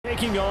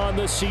taking on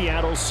the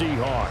Seattle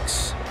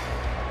Seahawks.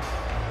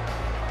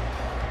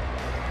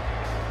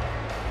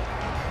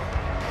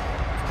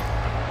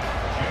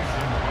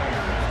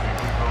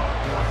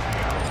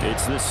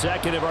 It's the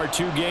second of our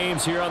 2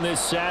 games here on this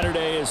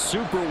Saturday as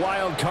Super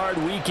Wild Card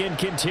Weekend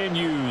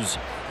continues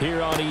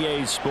here on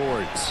EA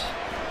Sports.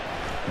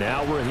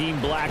 Now Raheem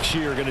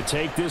Blackshear going to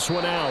take this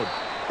one out.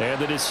 And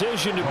the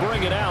decision to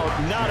bring it out,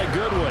 not a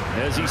good one,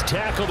 as he's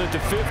tackled at the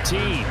 15. First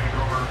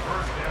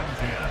and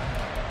 10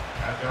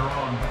 at their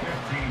own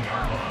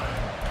 15-yard line.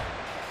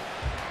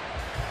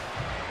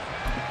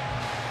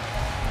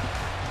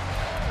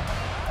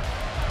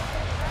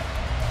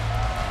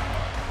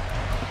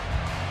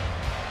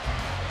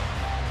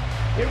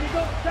 Here we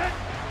go, set.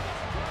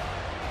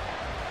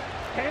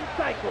 10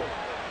 cycles.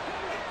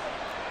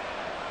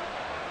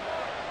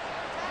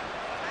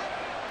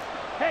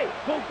 Hey,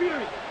 go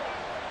Fury.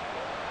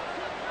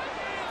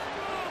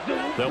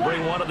 They'll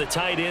bring one of the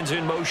tight ends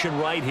in motion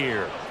right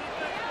here.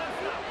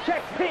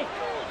 Check pink.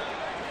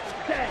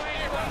 Set.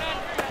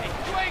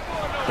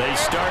 They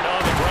start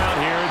on the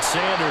ground here at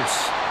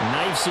Sanders.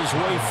 Knifes his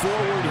way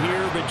forward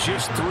here, but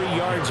just 3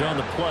 yards on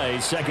the play.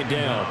 Second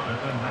down.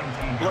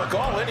 Look,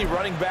 all any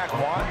running back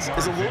wants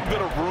is a little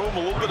bit of room, a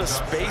little bit of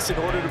space in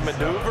order to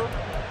maneuver.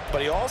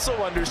 But he also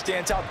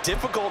understands how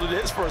difficult it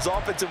is for his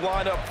offensive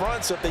line up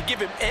front. So if they give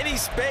him any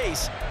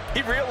space,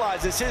 he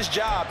realizes his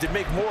job to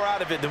make more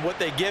out of it than what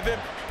they give him.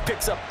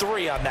 Picks up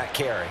 3 on that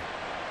carry.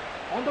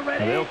 On the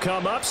ready. They'll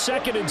come up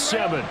 2nd and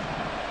 7.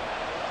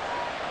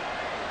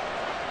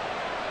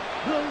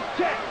 Blue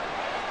check.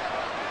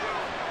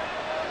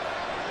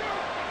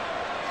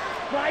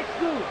 Slide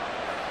through.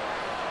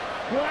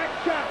 Black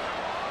shot.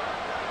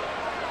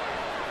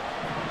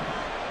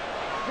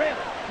 Red,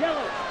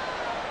 yellow.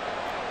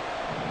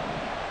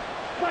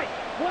 White.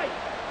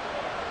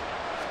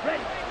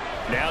 Ready.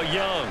 Now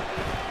Young.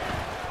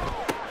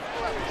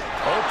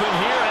 Open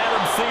here,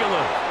 Adam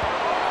Thielen.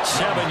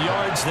 7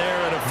 yards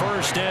there and a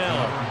first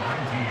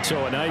down.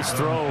 So a nice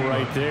throw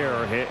right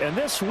there. And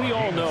this, we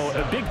all know,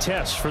 a big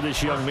test for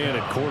this young man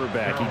at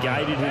quarterback. He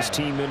guided his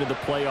team into the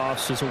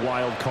playoffs as a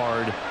wild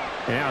card.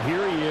 Now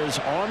here he is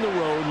on the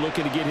road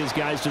looking to get his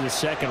guys to the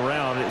 2nd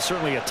round. It's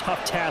certainly a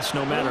tough task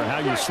no matter how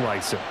you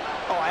slice it.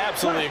 Oh, I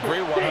absolutely agree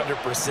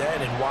 100%.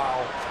 And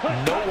while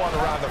no one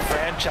around the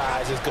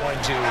franchise is going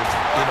to,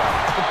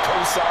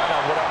 co-sign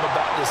on what I'm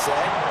about to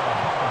say,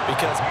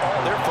 because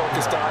all they're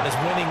focused on is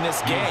winning this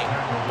game.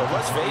 But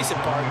let's face it,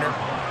 partner,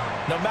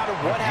 no matter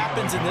what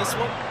happens in this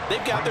one,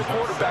 they've got their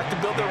quarterback to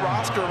build their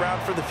roster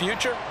around for the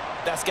future.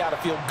 That's got to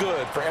feel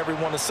good for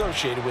everyone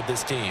associated with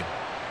this team.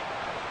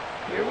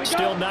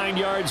 Still 9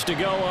 yards to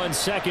go on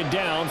 2nd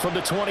down from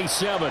the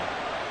 27.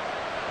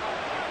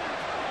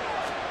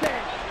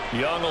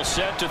 Young will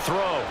set to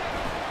throw.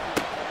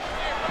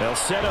 They'll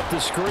set up the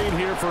screen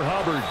here for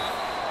Hubbard.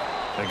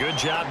 A good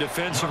job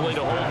defensively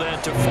to hold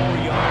that to 4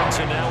 yards,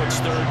 and now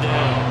it's 3rd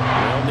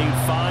down. They'll need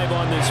 5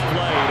 on this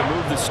play to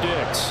move the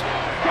sticks.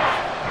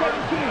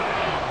 17.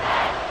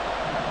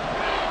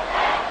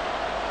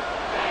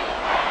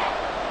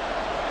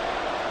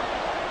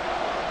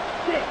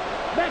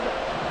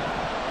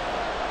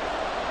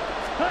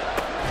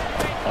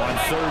 On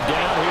 3rd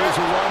down, here's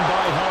a run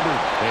by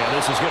Hubbard. And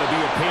this is going to be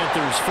a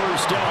Panthers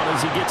first down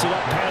as he gets it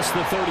up past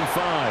the 35.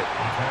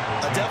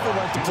 I definitely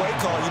like the play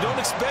call. You don't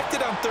expect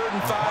it on 3rd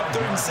and 5,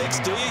 3rd and 6,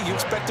 do you? You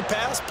expect a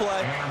pass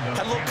play.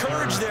 Had a little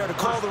courage there to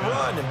call the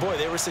run, and boy,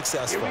 they were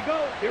successful.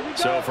 Here we go.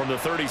 So from the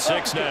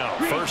 36 now,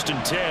 1st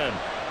and 10.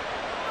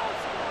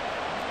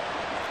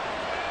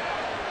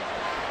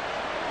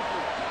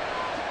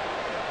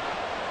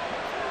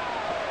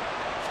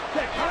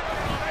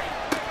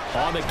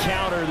 On the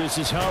counter, this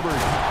is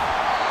Hubbard.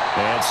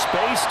 And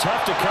space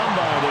tough to come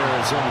by there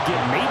as he'll get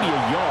maybe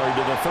a yard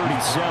to the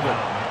 37.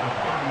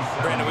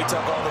 Brandon, we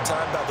talk all the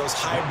time about those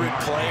hybrid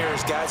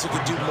players, guys who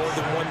can do more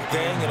than one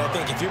thing. And I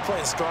think if you're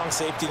playing strong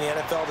safety in the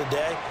NFL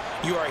today,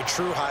 you are a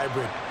true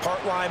hybrid. Part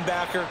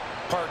linebacker,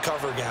 part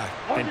cover guy.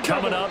 And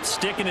coming up,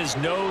 sticking his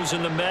nose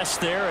in the mess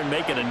there and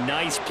making a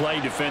nice play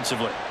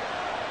defensively.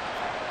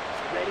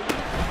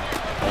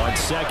 On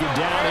 2nd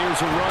down,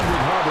 here's a run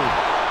with Hubbard.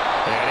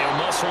 And he'll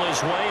muscle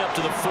his way up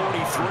to the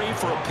 43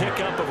 for a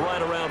pickup of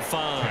right around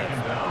 5.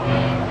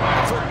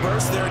 Quick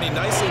burst there, and he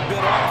nicely bit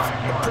off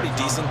a pretty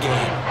decent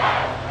game.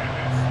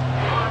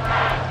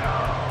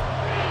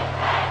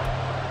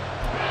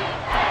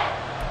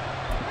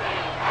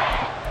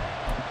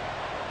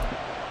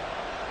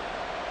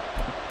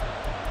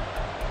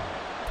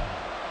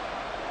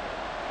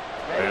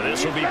 And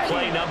this will be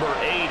play number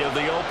 8 of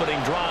the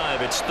opening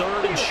drive. It's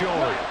 3rd and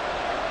short.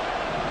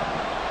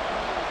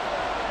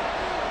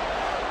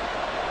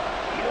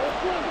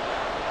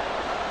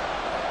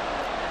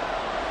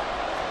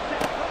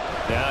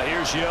 Now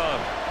here's Young.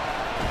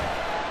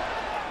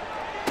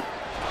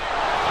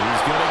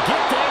 He's going to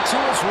get that to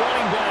his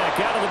running back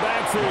out of the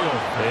backfield.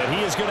 And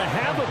he is going to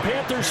have a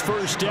Panthers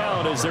first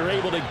down as they're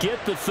able to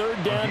get the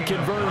third down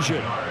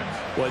conversion.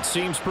 Well, it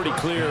seems pretty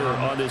clear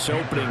on this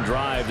opening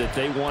drive that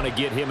they want to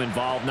get him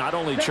involved, not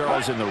only,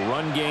 Charles, in the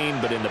run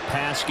game, but in the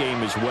pass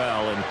game as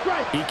well. And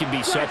he can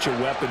be such a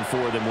weapon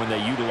for them when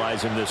they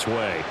utilize him this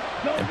way.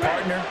 And,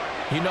 partner,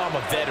 you know I'm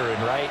a veteran,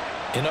 right?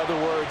 In other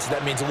words,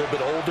 that means a little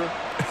bit older.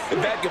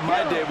 Back in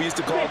my day, we used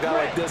to call a guy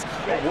like this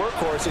a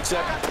workhorse,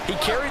 except he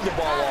carried the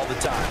ball all the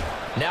time.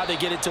 Now they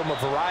get it to him a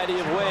variety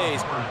of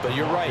ways, but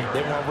you're right.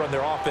 They want to run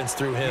their offense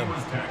through him.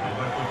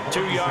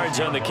 2 yards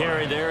on the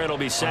carry there. It'll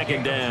be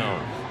second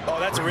down. Oh,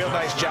 that's a real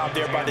nice job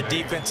there by the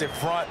defensive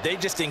front. They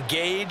just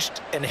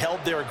engaged and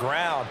held their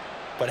ground.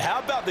 But how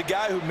about the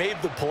guy who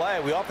made the play?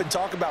 We often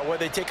talk about whether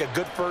they take a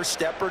good first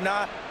step or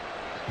not.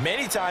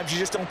 Many times you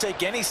just don't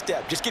take any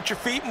step. Just get your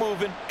feet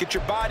moving, get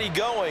your body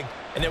going,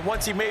 and then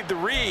once he made the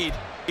read,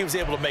 he was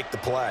able to make the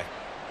play.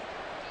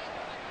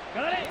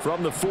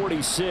 From the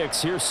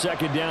 46, here's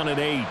second down and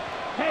 8.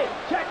 Hey,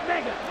 check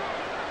mega.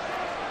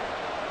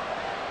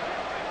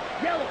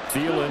 Yellow.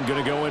 Thielen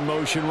going to go in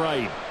motion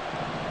right.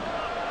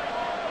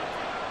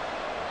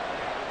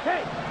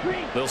 Hey,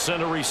 green. They'll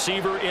send a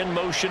receiver in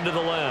motion to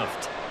the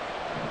left.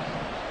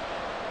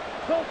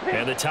 Go pink.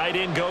 And the tight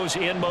end goes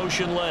in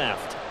motion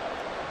left.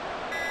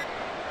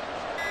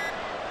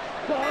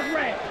 Ball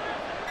red.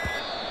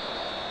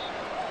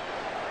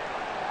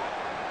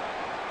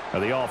 Now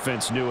the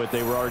offense knew it.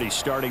 They were already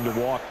starting to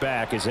walk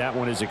back as that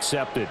one is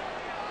accepted.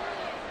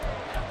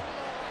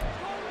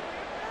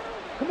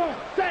 Come on,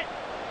 set.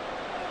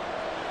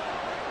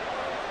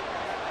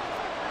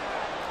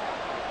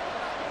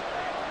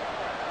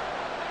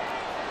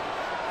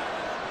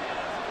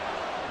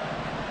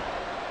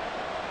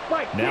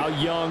 Fight. Now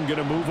Young going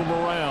to move him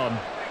around.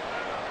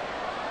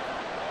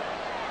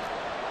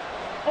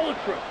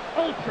 Ultra,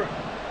 ultra.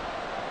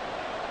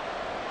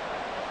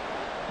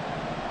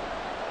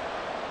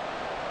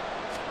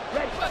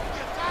 Ready.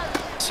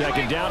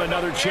 Second down,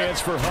 another chance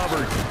for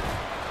Hubbard.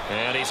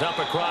 And he's up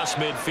across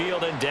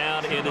midfield and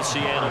down into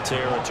Seattle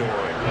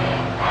territory.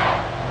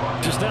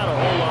 Just not a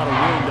whole lot of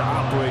room to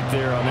operate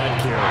there on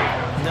that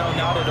carry. No,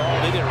 not at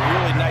all. They did a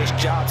really nice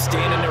job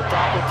staying in their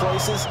proper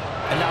places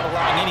and not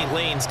allowing any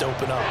lanes to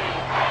open up.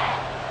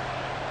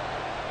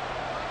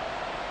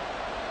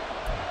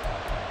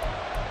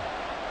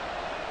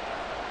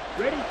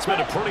 It's been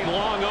a pretty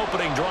long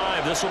opening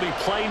drive. This will be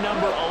play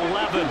number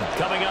 11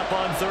 coming up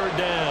on third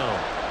down.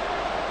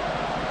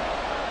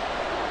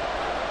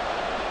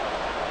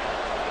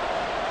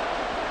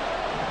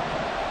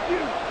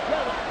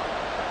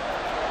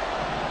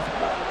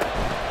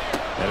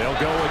 And they'll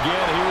go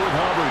again here with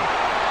Hubbard.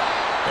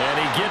 And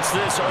he gets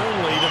this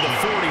only to the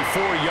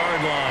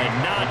 44-yard line.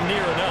 Not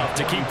near enough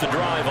to keep the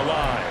drive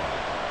alive.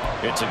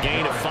 It's a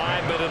gain of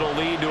 5, but it'll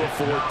lead to a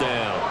fourth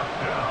down.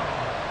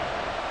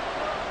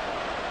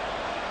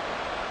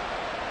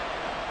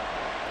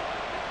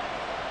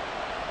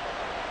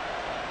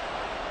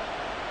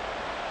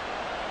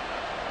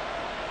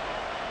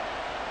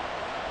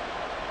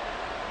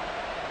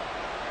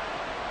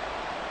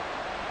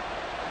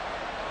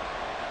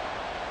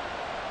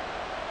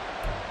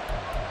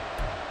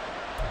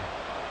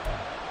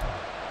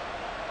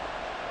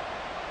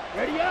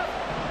 Ready up.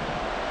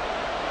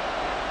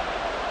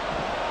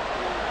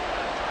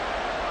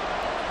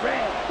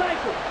 Red,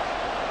 cycle.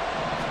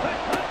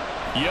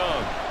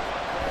 Young.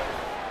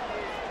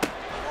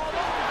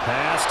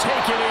 Pass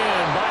taken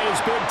in by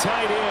his big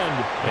tight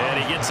end.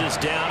 And he gets this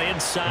down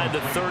inside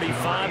the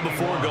 35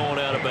 before going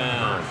out of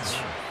bounds.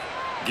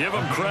 Give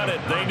them credit.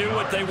 They knew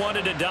what they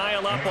wanted to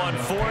dial up on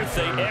fourth.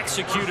 They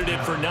executed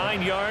it for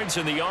 9 yards,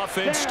 and the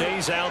offense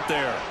stays out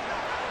there.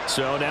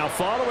 So now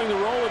following the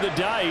roll of the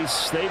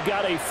dice, they've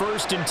got a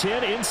 1st and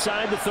 10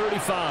 inside the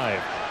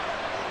 35.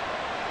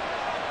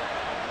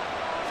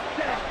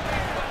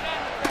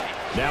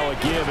 Now a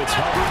give. It's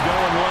Hubbard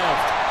going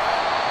left.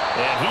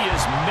 And he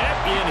is met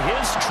in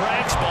his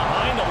tracks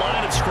behind the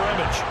line of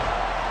scrimmage.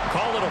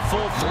 Call it a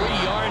full 3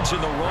 yards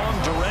in the wrong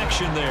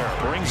direction there.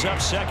 Brings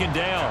up second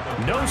down.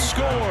 No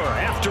score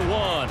after 1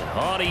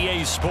 on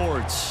EA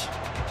Sports.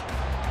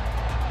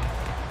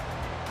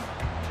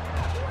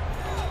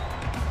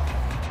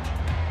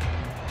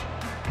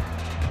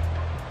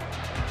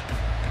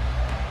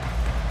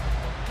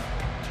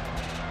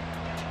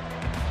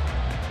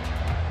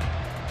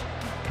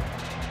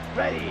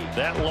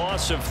 That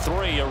loss of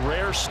 3, a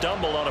rare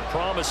stumble on a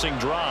promising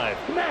drive.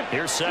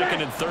 Here's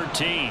 2nd and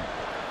 13.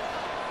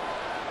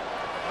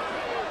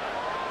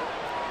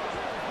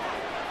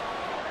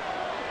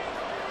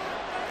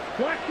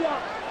 Black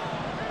swap.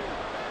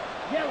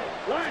 Yellow,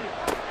 line.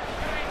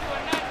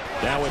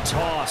 Now a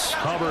toss.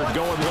 Hubbard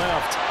going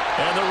left.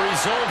 And the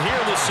result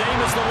here the same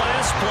as the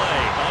last play.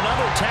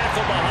 Another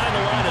tackle behind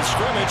the line of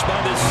scrimmage by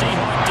this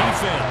Seahawk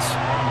defense.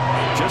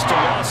 Just a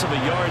loss of a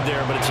yard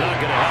there, but it's not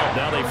going to help.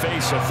 Now they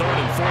face a 3rd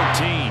and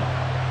 14.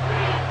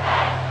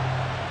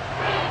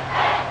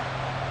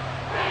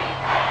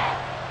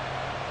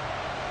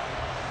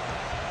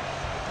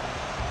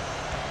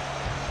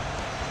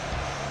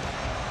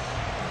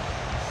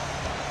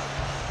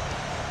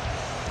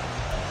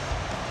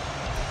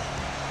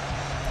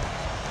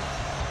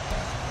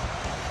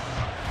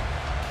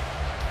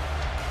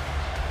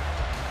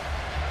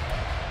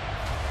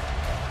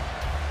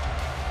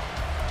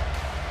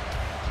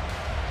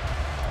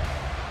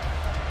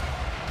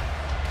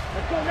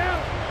 Go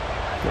now.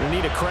 Going to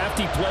need a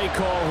crafty play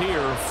call here.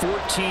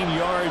 14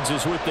 yards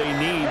is what they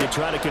need to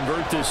try to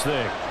convert this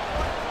thing.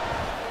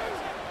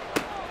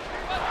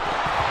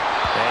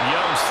 And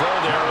Young's throw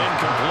there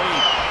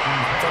incomplete.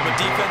 From a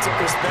defensive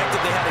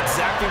perspective, they had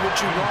exactly what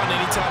you want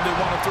anytime they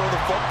want to throw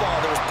the football.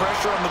 There was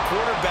pressure on the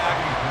quarterback.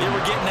 They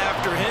were getting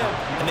after him,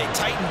 and they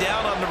tightened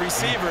down on the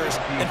receivers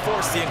and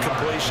forced the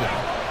incompletion.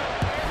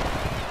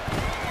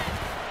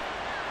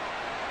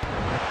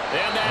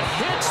 And that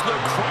hits the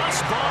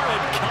crossbar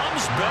and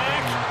comes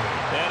back,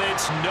 and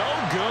it's no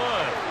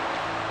good.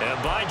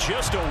 And by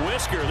just a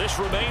whisker, this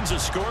remains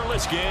a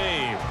scoreless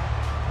game.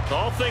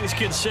 All things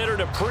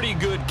considered, a pretty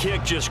good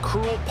kick, just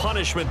cruel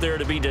punishment there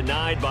to be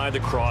denied by the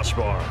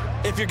crossbar.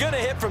 If you're going to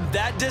hit from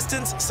that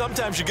distance,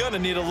 sometimes you're going to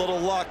need a little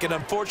luck, and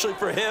unfortunately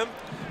for him,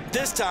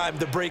 this time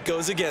the break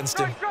goes against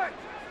him.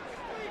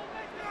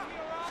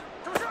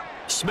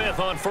 Smith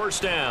on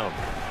first down.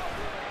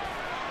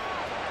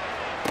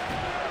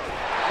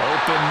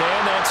 Open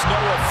man, that's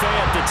Noah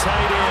Fant, the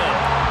tight end.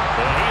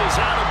 And he is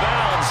out of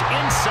bounds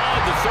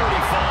inside the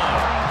 35.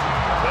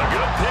 A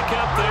good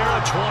pickup there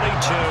at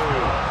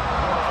 22.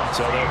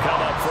 So they'll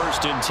come up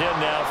first and 10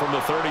 now from the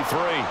 33.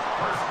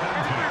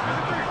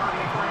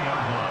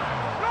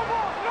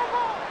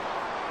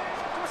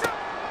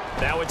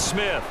 Now it's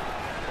Smith.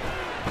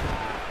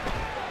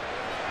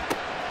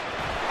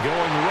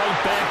 Going right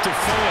back to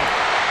Fant.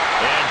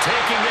 And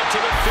taking it to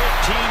the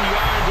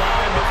 15-yard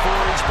line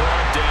before he's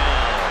brought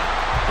down.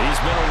 He's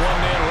been a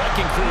one-man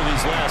wrecking crew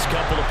these last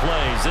couple of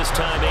plays. This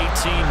time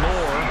 18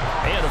 more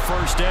and a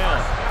first down.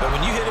 But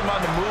when you hit him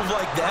on the move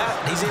like that,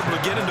 he's able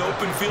to get into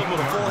open field with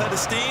a full head of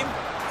steam.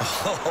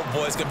 Oh,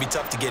 boy, it's going to be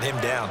tough to get him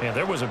down. Yeah,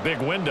 there was a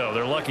big window.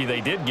 They're lucky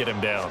they did get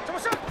him down.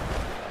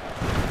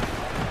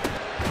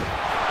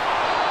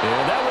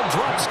 And that one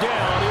drops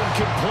down,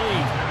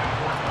 incomplete.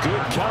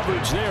 Good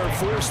coverage there,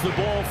 forced the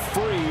ball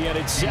free, and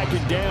it's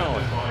second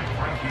down.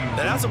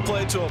 And that's a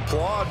play to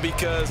applaud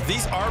because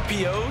these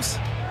RPOs,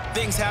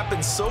 things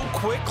happen so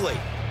quickly.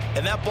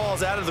 And that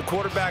ball's out of the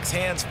quarterback's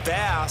hands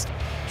fast.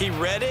 He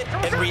read it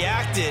and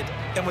reacted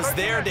and was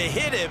there to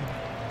hit him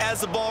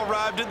as the ball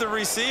arrived at the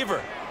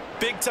receiver.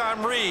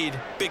 Big-time read,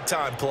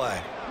 big-time play.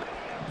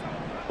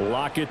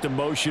 Lockett, the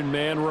motion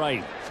man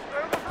right.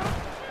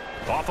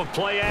 Off of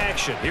play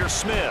action, here's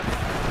Smith.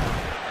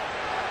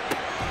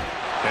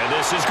 And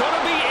this is going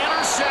to be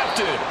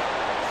intercepted.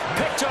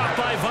 Picked off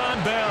by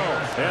Von Bell.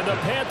 And the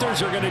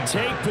Panthers are going to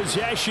take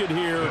possession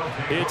here.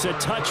 It's a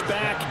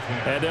touchback,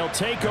 and they'll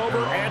take over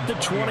at the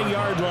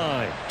 20-yard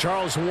line.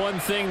 Charles, one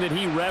thing that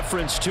he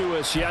referenced to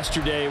us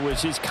yesterday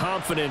was his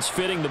confidence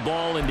fitting the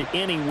ball into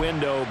any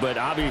window, but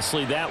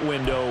obviously that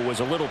window was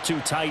a little too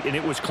tight, and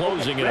it was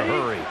closing in a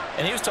hurry.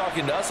 And he was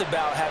talking to us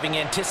about having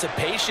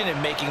anticipation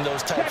in making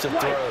those types of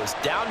throws.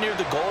 Down near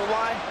the goal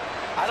line,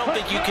 I don't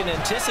think you can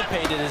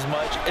anticipate it as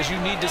much as you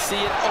need to see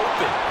it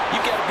open.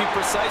 You've got to be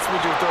precise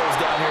with your throws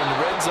down here in the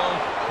red zone.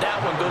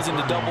 That one goes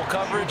into double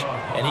coverage,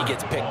 and he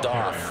gets picked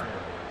off.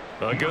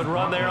 A good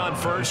run there on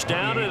first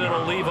down, and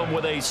it'll leave him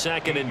with a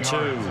 2nd and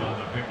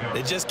 2.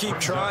 They just keep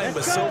trying,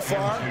 but so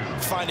far,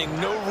 finding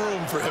no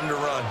room for him to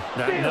run.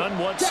 None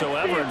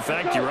whatsoever. In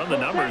fact, you run the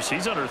numbers.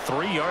 He's under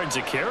 3 yards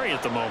a carry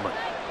at the moment.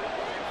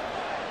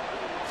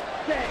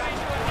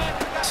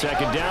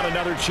 Second down,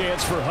 another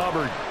chance for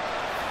Hubbard.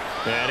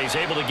 And he's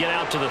able to get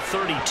out to the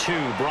 32,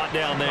 brought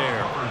down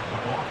there.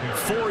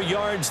 4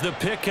 yards the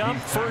pickup,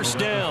 first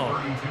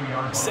down.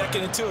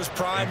 2nd and 2 is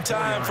prime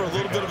time for a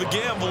little bit of a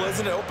gamble,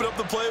 isn't it? Open up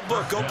the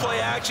playbook, go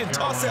play action,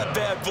 toss that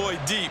bad boy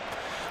deep.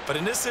 But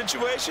in this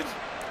situation,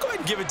 go ahead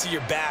and give it to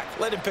your back.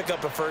 Let him pick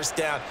up a first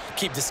down,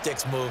 keep the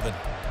sticks moving.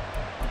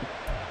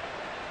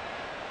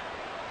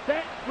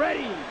 Set,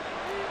 ready.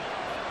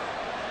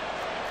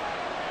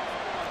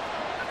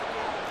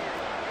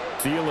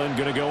 Thielen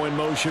going to go in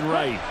motion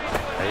right.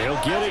 And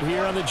he'll get it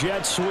here on the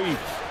jet sweep.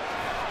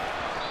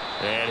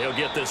 And he'll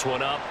get this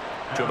one up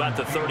to about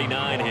the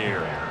 39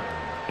 here.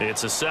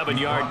 It's a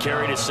 7-yard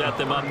carry to set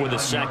them up with a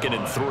 2nd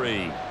and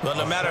 3. Well,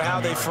 no matter how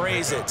they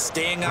phrase it,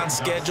 staying on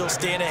schedule,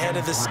 staying ahead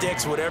of the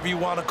sticks, whatever you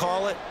want to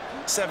call it,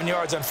 7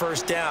 yards on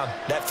first down,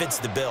 that fits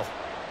the bill.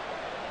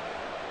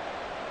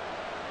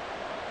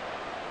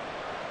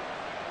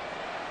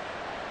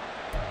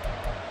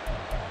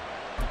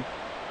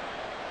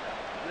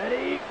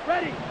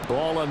 Ready.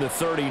 Ball on the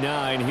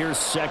 39. Here's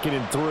 2nd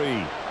and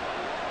 3.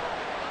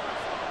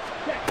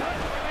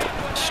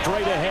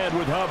 Straight ahead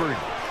with Hubbard.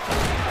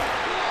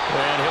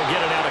 And he'll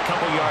get it out a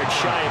couple yards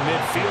shy of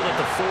midfield at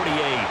the 48.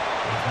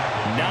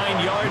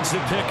 9 yards to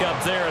pick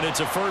up there, and it's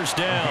a first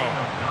down.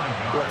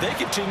 Well, if they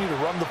continue to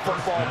run the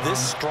football this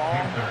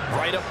strong,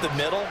 right up the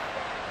middle,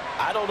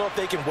 I don't know if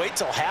they can wait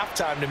till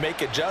halftime to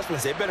make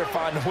adjustments. They better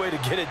find a way to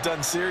get it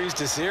done series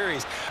to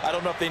series. I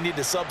don't know if they need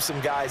to sub some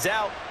guys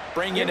out,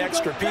 bring in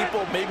extra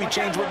people, maybe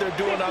change what they're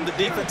doing on the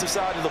defensive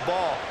side of the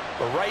ball.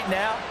 But right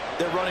now,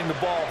 they're running the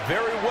ball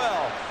very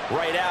well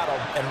right at them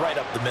and right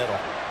up the middle.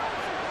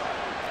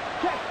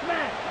 Check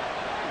smash.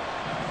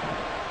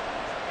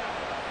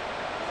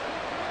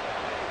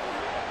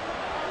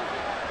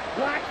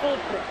 Black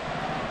ultra.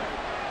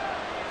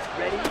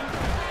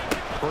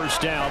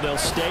 First down, they'll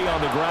stay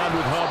on the ground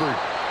with Hubbard.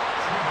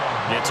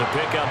 It's a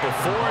pickup of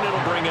 4, and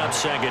it'll bring up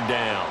second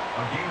down.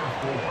 A gain of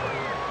 4.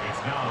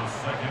 It's now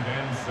 2nd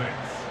and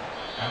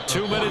 6.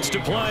 2 minutes to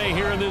play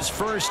here in this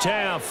first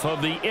half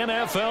of the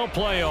NFL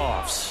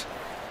playoffs.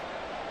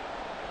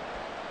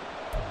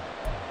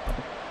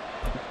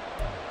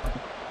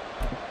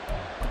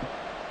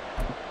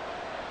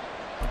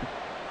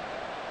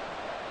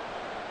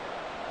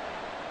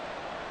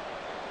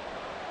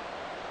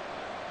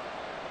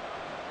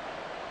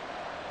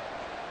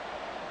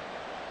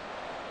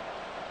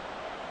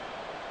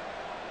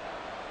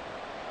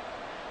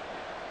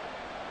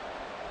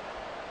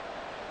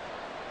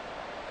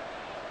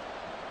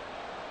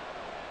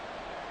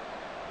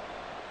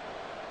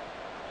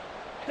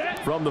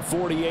 From the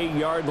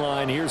 48-yard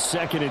line, here's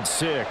 2nd and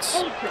 6.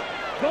 Ultra.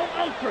 Go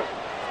ultra.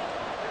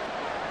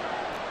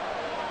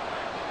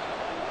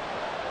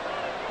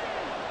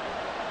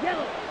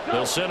 Yellow. Go.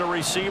 They'll send a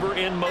receiver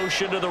in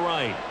motion to the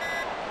right.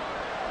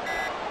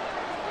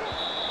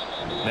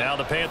 Now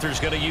the Panthers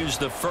going to use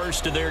the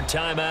first of their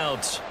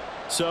timeouts.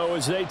 So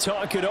as they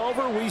talk it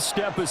over, we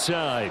step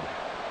aside.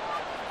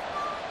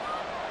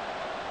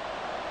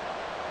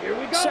 Here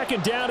we go.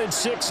 2nd down and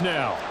 6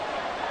 now.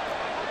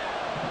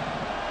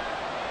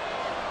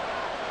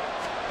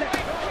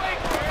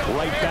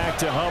 Right back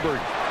to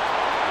Hubbard.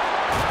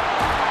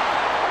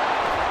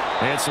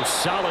 And some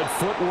solid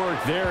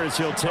footwork there as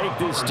he'll take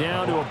this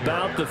down to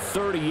about the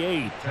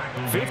 38.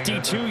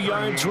 52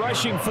 yards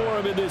rushing for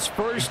him in this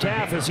first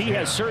half, as he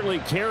has certainly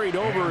carried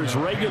over his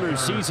regular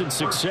season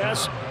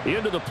success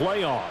into the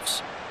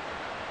playoffs.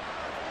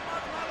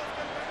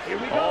 Here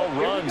we go. All Here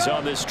we runs go.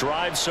 on this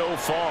drive so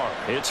far.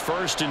 It's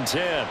 1st and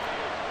 10.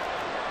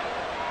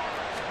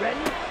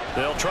 Ready?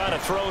 They'll try to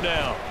throw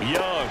now.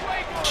 Young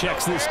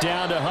checks this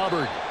down to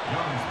Hubbard.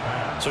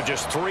 So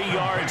just 3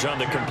 yards on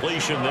the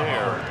completion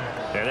there.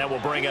 And that will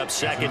bring up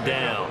 2nd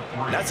down.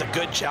 That's a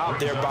good job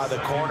there by the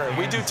corner.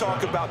 We do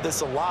talk about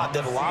this a lot,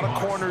 that a lot of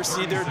corners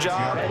see their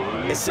job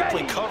is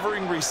simply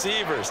covering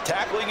receivers.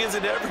 Tackling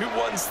isn't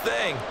everyone's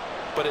thing.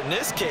 But in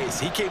this case,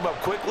 he came up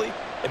quickly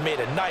and made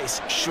a nice,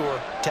 sure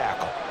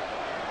tackle.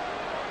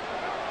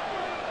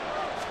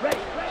 Ready.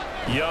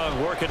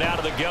 Young working out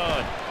of the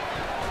gun.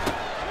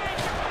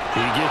 He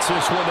gets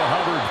this one to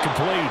Hubbard,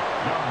 complete.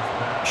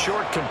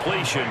 Short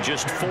completion,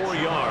 just 4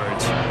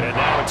 yards. And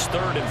now it's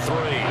 3rd and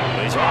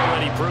 3. He's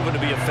already proven to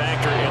be a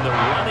factor in the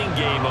running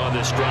game on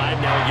this drive.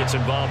 Now he gets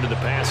involved in the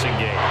passing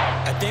game.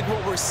 I think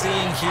what we're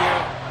seeing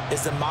here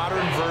is the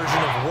modern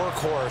version of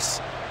workhorse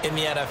in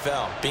the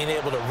NFL, being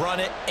able to run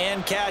it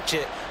and catch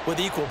it with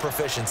equal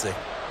proficiency.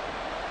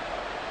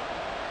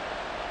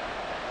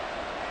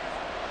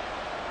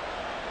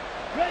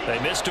 They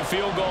missed a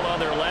field goal on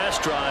their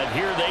last drive.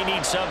 Here they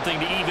need something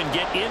to even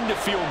get into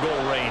field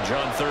goal range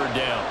on 3rd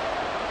down.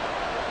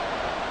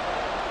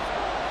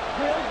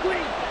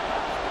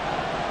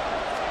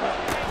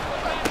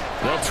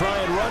 They'll try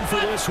and run for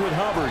this with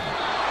Hubbard.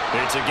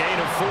 It's a gain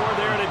of 4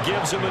 there, and it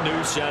gives him a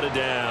new set of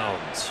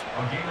downs.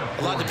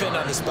 A lot depended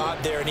on the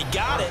spot there, and he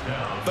got it,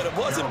 but it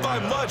wasn't by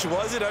much,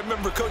 was it? I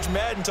remember Coach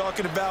Madden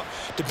talking about,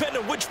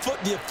 depending on which foot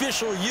the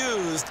official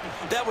used,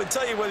 that would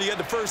tell you whether you had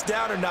the first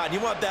down or not. You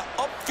want that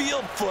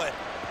upfield foot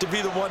to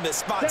be the one that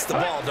spots the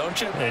ball,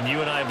 don't you? And you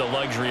and I have the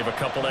luxury of a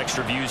couple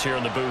extra views here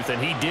in the booth, and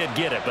he did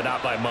get it, but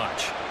not by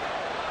much.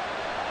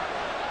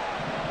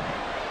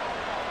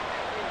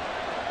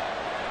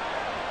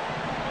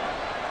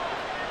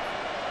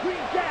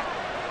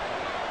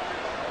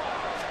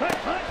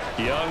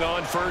 Young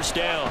on 1st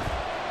down.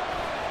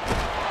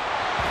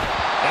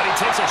 And he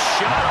takes a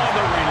shot on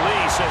the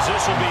release as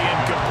this will be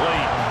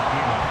incomplete.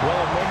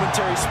 Well, a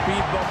momentary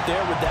speed bump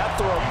there with that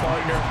throw,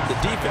 partner. The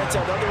defense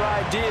had other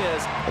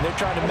ideas, and they're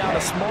trying to mount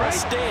a small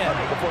stand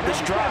before this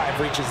drive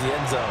reaches the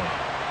end zone.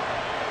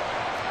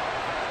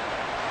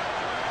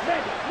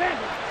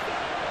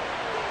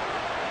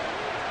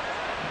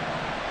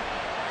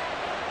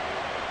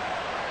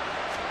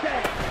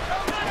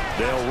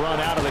 They'll run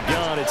out of the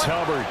gun. It's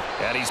Hubbard.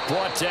 And he's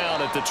brought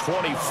down at the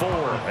 24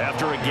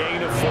 after a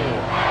gain of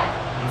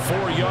 4.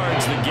 4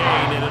 yards the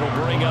gain, and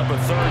it'll bring up a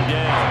 3rd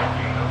down.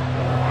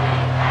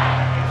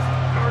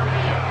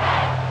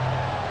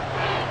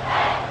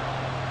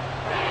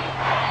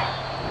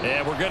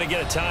 And we're going to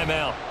get a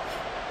timeout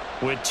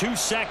with 2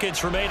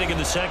 seconds remaining in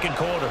the 2nd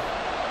quarter.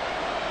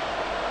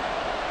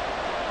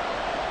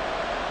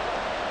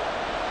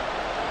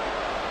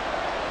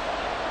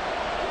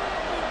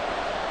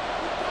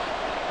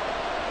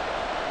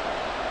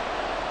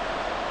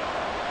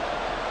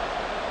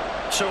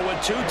 So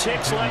with 2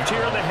 ticks left here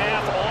in the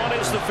half, on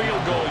is the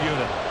field goal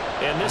unit.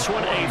 And this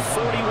one a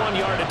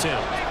 41-yard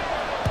attempt.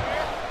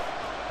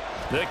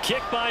 The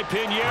kick by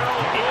Pinheiro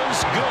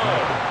is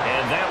good.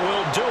 And that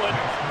will do it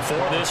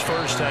for this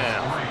first half.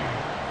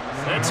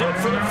 That's it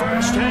for the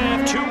first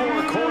half. 2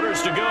 more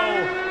quarters to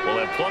go.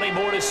 We'll have plenty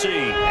more to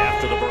see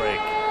after the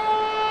break.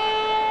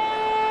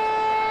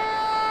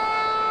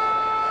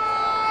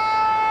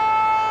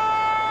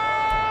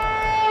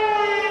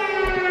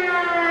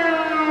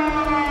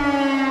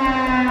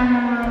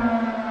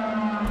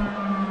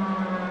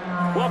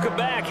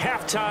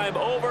 halftime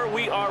over.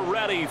 We are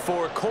ready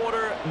for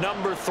quarter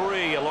number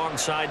 3.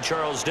 Alongside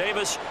Charles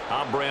Davis,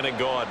 I'm Brandon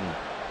Gaudin.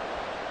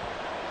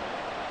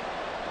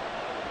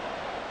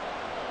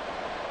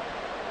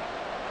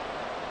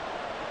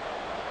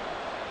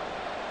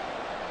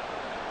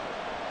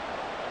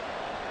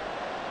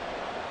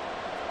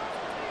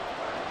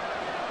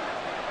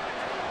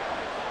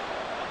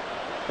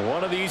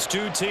 One of these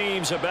two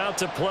teams about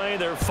to play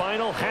their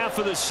final half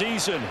of the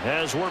season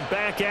as we're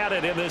back at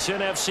it in this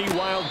NFC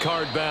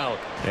wildcard bout.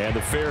 And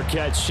the fair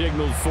catch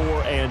signaled for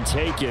and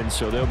taken,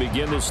 so they'll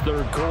begin this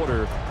third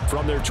quarter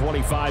from their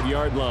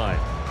 25-yard line.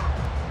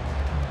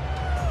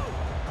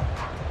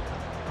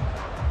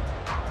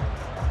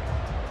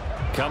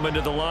 Coming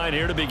to the line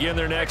here to begin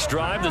their next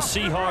drive, the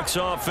Seahawks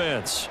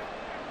offense.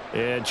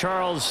 And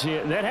Charles,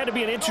 that had to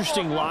be an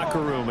interesting locker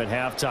room at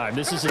halftime.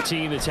 This is a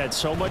team that's had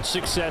so much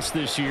success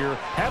this year.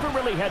 Haven't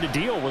really had to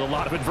deal with a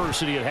lot of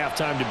adversity at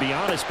halftime, to be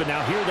honest. But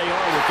now here they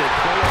are with their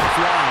playoff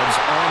lives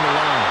on the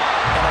line.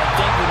 And I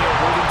think when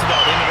you're moving to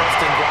that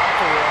interesting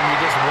locker room,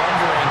 you're just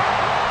wondering,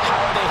 how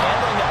are they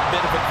handling that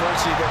bit of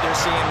adversity that they're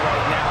seeing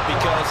right now?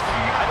 Because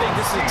I think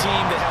this is a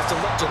team that has to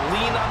look to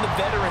lean on the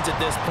veterans at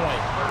this point.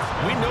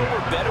 We know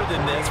we're better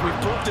than this. We've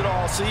proved it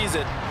all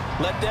season.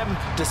 Let them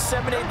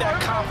disseminate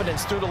that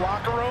confidence through the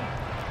locker room.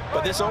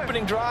 But this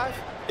opening drive,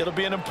 it'll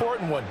be an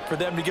important one for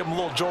them to give them a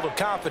little jolt of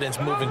confidence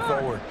moving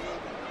forward.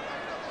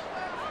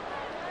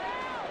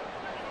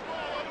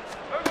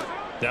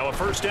 Now a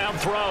first down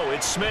throw.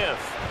 It's Smith.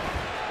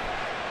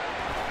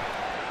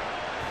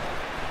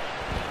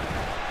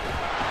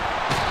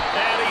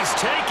 And he's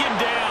taken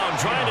down,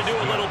 trying to do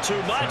a little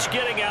too much,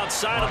 getting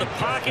outside of the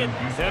pocket,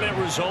 and it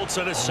results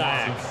in a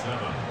sack.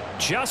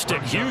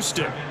 Justin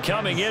Houston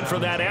coming in for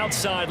that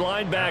outside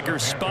linebacker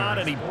spot,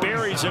 and he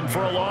buries him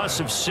for a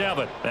loss of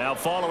 7. Now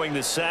following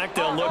the sack,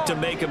 they'll look to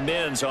make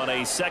amends on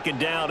a second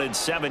down and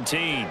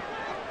 17.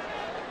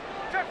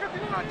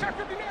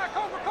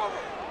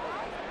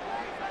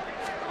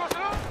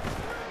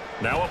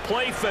 Now a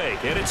play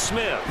fake, and it's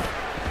Smith.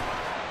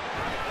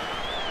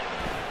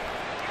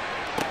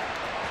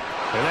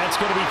 And that's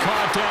going to be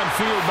caught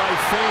downfield by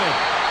Finn.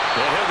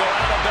 And he'll go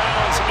out of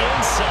bounds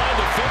inside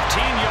the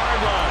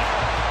 15-yard line.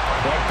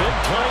 A big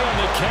play on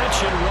the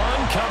catch and run,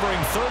 covering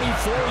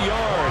 34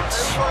 yards.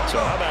 So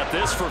how about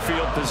this for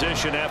field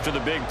position after the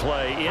big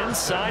play?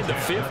 Inside the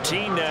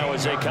 15 now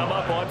as they come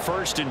up on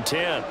 1st and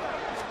 10.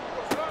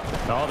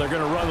 Oh, they're going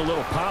to run a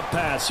little pop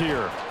pass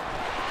here.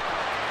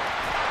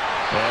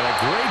 And a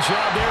great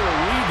job there to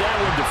read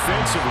that one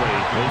defensively.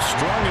 They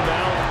strung him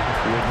out,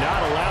 would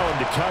not allow him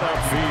to cut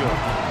upfield.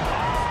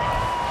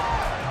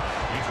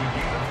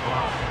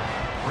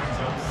 Brings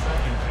up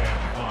 2nd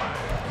and 5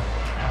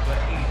 at the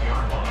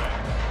 8-yard line.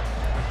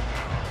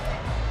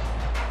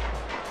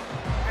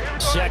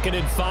 2nd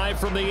and 5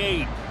 from the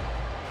 8.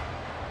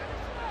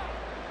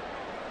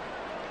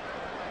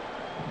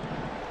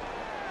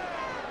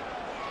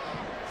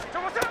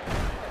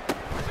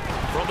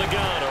 From the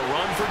gun, a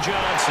run for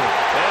Johnson.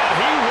 And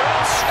he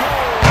will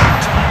score.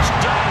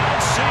 Touchdown,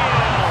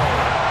 Seattle.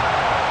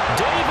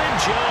 David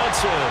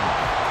Johnson.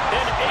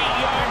 An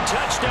 8-yard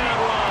touchdown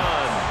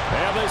run.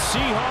 And the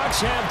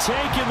Seahawks have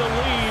taken the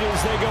lead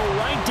as they go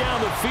right down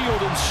the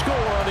field and score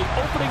on the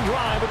opening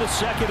drive of the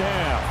second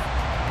half.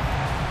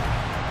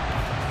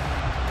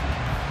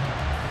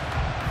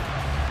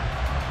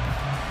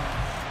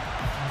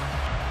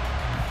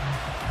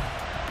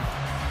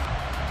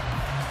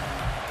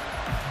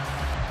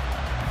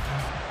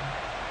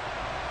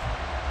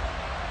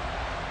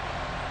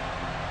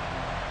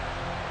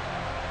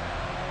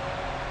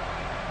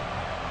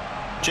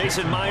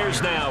 Jason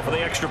Myers now for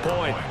the extra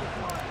point.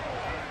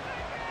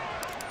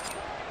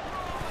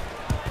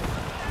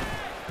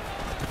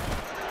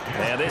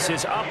 And this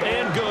is up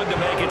and good to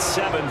make it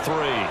 7-3. Makes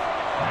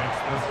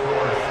the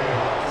score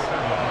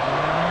 7.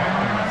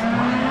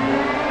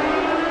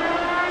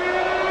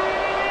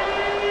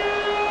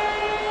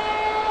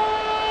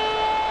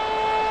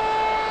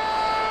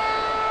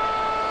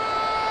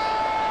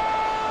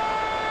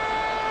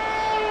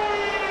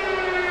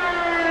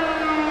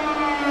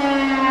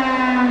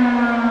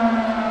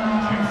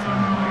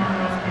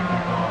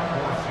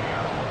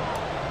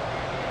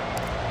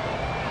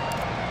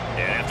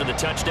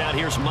 Touchdown,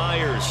 here's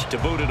Myers to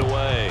boot it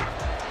away.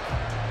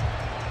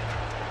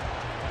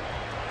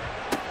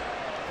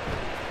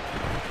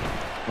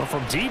 Well,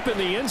 from deep in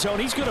the end zone,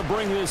 he's going to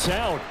bring this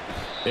out.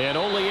 And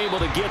only able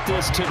to get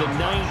this to the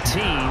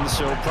 19,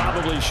 so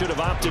probably should have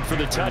opted for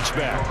the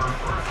touchback.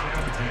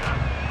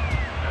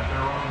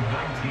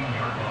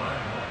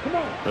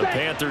 The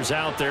Panthers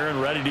out there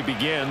and ready to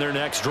begin their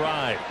next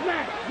drive.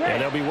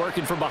 And they'll be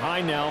working from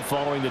behind now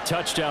following the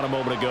touchdown a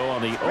moment ago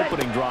on the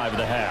opening drive of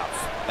the half.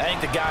 I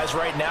think the guys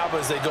right now,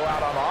 as they go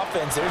out on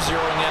offense, they're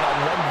zeroing in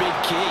on one big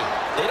key.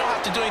 They don't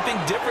have to do anything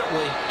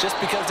differently just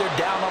because they're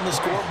down on the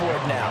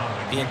scoreboard now.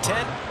 The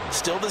intent,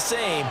 still the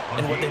same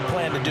in what they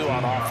plan to do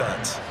on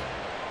offense.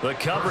 The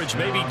coverage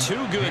may be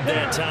too good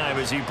that time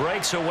as he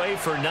breaks away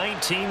for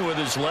 19 with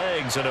his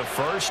legs and a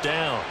first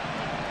down.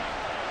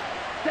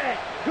 Set,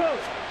 go.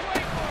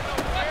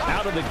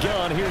 Out of the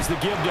gun, here's the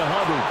give to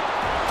Hubbard.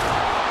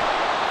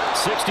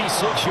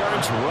 66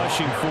 yards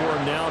rushing for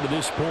him now to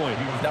this point.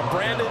 Now,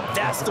 Brandon,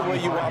 that's the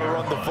way you want to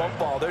run the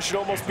football. There should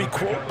almost be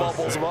quote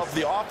bubbles above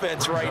the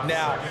offense right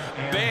now.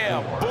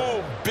 Bam,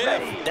 boom,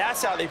 biff.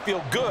 That's how they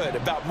feel good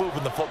about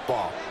moving the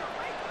football.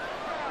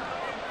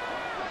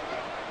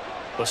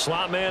 The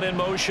slot man in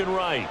motion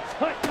right.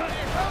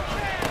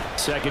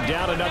 Second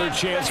down, another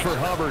chance for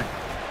Hubbard.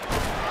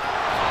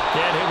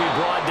 And he'll be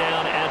brought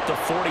down at the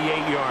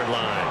 48-yard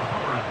line.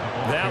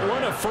 That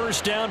one, a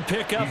first down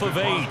pickup of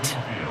 8.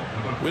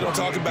 We don't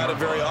talk about it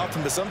very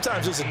often, but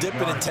sometimes there's a dip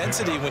in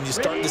intensity when you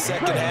start the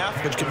second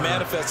half, which can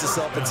manifest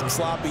itself in some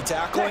sloppy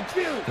tackling.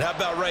 And how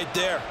about right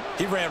there?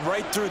 He ran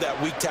right through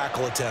that weak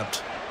tackle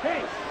attempt.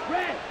 Hey,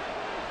 red.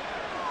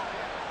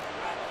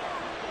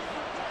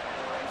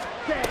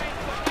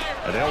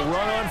 And they'll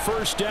run on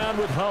first down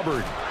with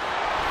Hubbard.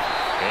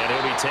 And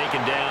he'll be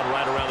taken down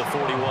right around the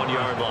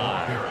 41-yard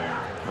line.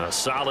 A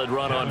solid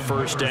run on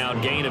first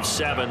down. Gain of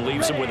 7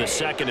 leaves him with a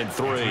 2nd and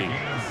 3.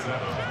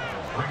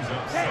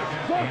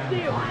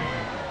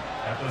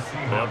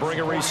 They'll bring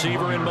a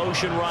receiver in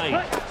motion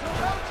right.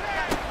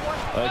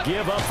 A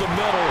give up the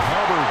middle,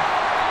 Hubbard.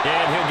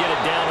 And he'll get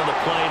it down on the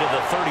play to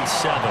the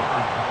 37.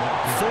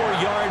 4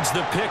 yards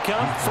the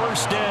pickup,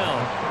 first down.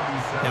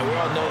 Now, we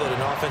all know that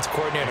an offense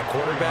coordinator and a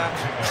quarterback,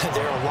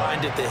 they're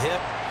aligned at the hip.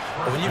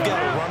 But when you've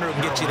got a runner who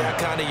can get you that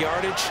kind of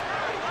yardage,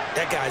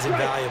 that guy's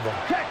invaluable.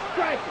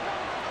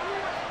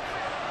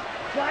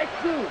 Slide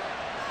through.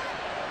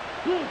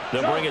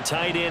 They'll bring a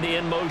tight end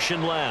in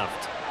motion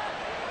left.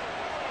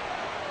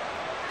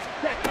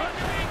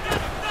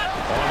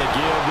 On the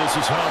give, this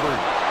is Hubbard.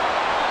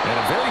 And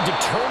a very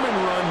determined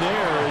run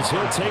there as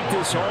he'll take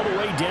this all the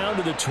way down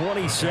to the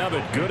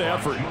 27. Good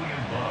effort.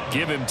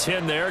 Give him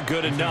 10 there.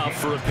 Good enough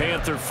for a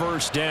Panther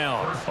first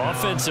down.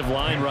 Offensive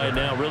line right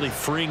now really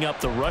freeing up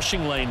the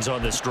rushing lanes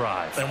on this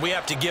drive. And we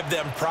have to give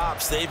them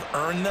props. They've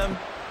earned them.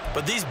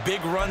 But these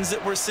big runs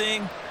that we're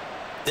seeing,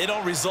 they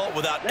don't result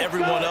without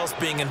everyone else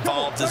being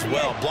involved as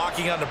well.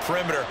 Blocking on the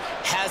perimeter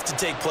has to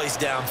take place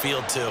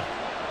downfield too.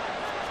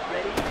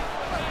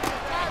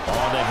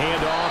 On the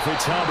handoff,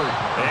 it's Hubbard.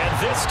 And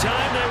this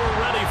time they were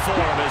ready for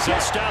him as they'll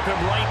stop him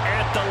right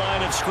at the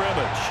line of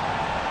scrimmage.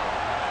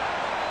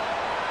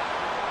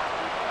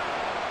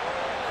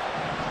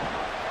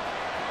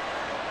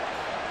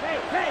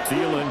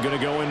 Thielen going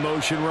to go in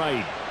motion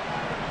right.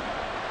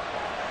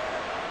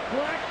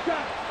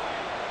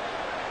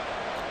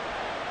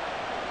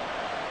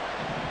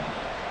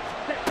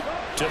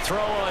 To throw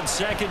on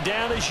second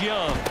down is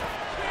Young.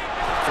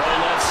 Throw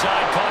left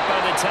side, caught by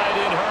the tight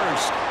end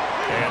Hurst.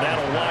 And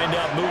that'll wind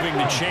up moving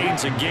the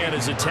chains again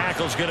as the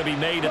tackle's going to be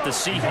made at the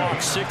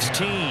Seahawks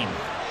 16.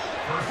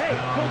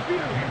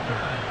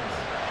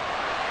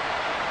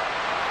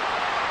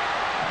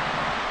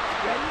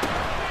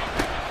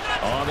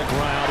 On the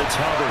ground, it's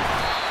Hubbard.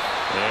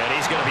 And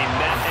he's going to be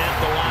met at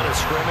the line of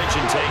scrimmage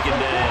and taken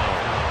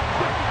down.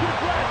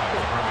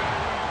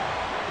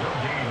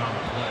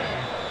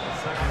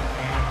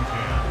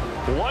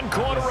 1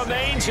 quarter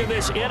remains in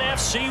this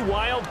NFC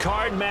wild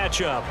card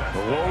matchup.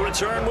 We'll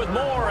return with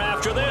more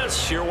after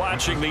this. You're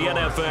watching the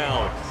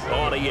NFL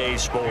on EA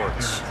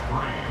Sports.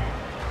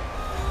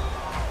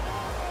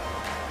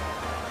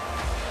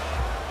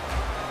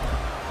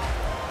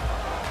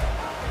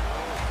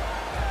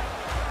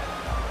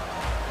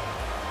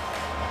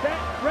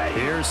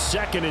 Here's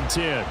 2nd and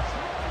 10.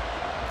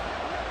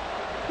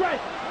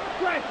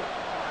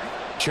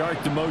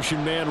 Chart the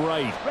motion man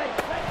right.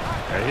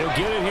 And he'll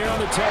get it here on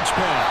the touch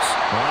pass.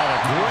 A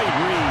great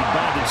read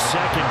by the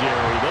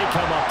secondary. They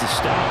come up to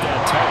stop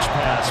that touch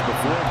pass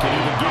before it can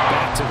even get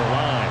back to the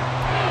line.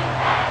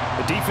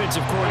 The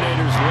defensive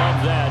coordinators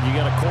love that. You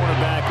got a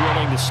cornerback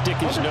willing to stick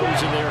his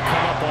nose in there,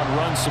 come up on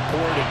run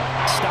support, and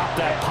stop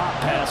that pop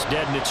pass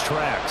dead in its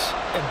tracks.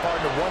 And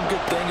partner, one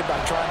good thing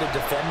about trying to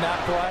defend that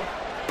play,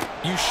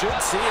 you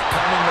should see it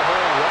coming the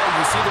whole way.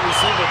 You see the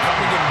receiver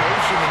coming in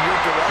motion in your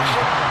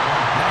direction.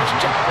 Nice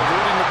job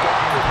eluding the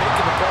blocker,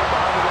 making the play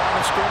behind the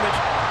line of scrimmage,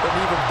 but an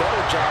even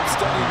better job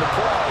studying the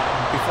play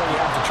before you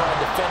have to try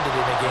and defend it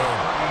in a game.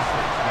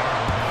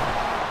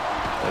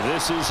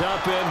 This is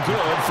up and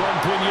good from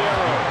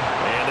Pinheiro.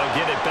 And they'll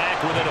get it back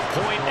within a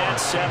point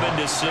at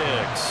 7-6.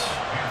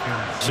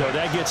 So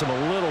that gets him a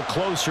little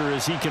closer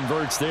as he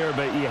converts there,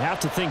 but you have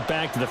to think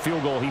back to the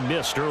field goal he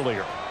missed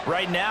earlier.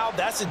 Right now,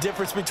 that's the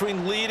difference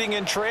between leading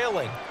and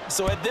trailing.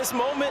 So at this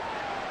moment,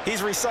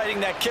 he's reciting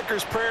that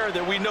kicker's prayer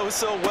that we know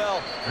so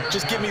well.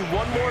 Just give me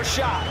one more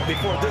shot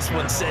before this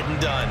one's said and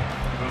done.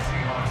 The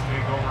Seahawks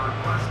take over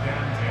 1st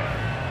and 10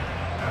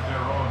 at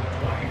their own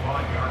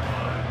 25-yard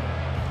line.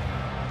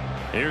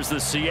 Here's the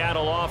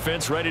Seattle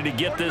offense ready to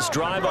get this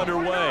drive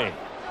underway.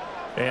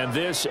 And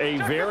this a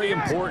very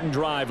important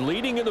drive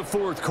leading in the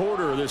 4th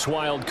quarter of this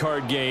wild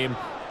card game.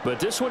 But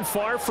this one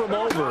far from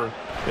over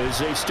as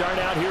they start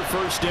out here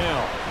first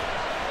down.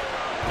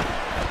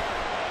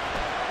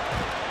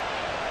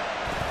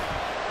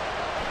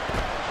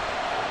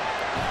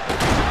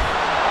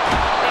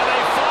 And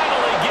they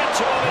finally get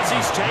to him as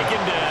he's taken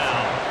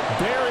down.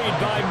 Buried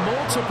by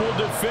multiple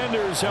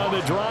defenders on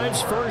the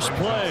drive's first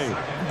play.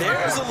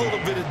 There's a little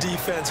bit of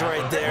defense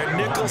right there.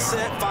 Nickel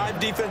set, 5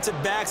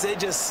 defensive backs. They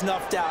just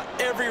snuffed out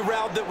every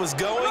route that was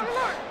going.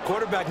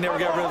 Quarterback never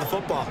got rid of the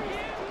football.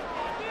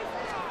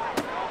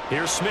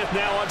 Here's Smith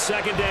now on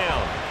second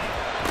down.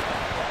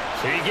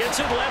 He gets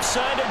it left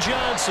side to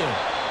Johnson.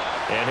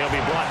 And he'll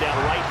be brought down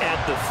right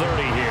at the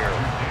 30 here.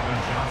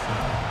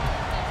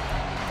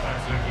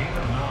 That's a gain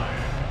of 9.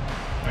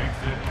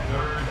 Makes it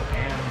 3rd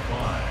and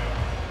 5.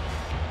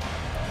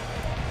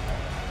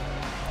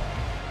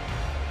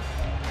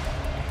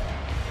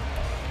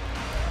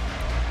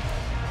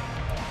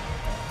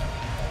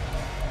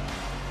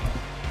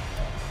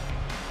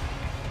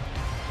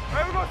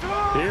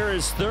 Here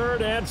is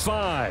 3rd and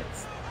 5.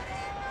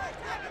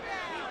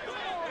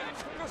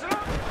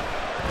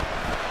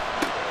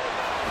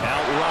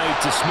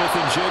 Outright to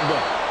Smith-Njigba.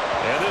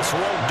 And this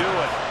won't do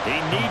it. He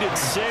needed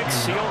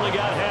 6. He only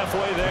got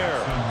halfway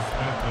there.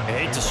 I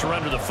hate to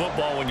surrender the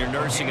football when you're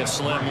nursing a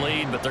slim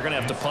lead, but they're going to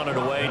have to punt it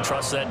away and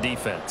trust that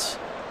defense.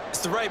 It's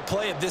the right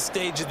play at this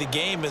stage of the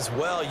game as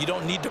well. You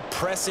don't need to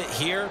press it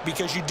here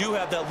because you do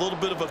have that little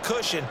bit of a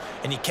cushion,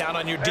 and you count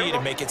on your D to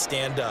make it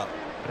stand up.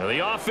 Now the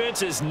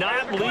offense is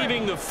not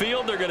leaving the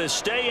field. They're going to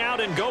stay out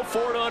and go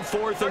for it on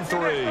 4th and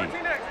 3.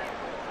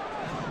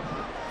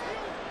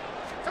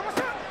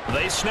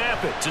 They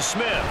snap it to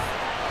Smith.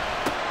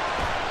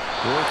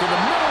 Work in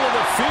the middle of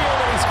the field,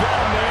 and he's got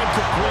a man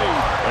complete.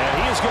 And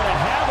he is going to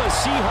have a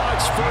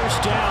Seahawks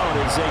first down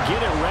as they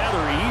get it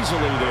rather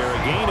easily there.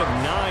 A gain of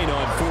 9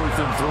 on 4th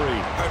and 3.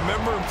 I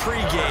remember in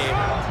pregame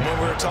when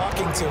we were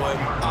talking to him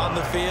on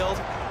the field,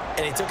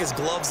 and he took his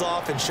gloves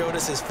off and showed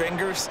us his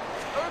fingers.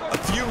 A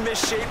few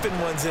misshapen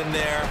ones in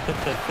there,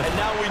 and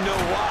now we know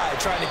why,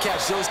 trying to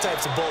catch those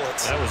types of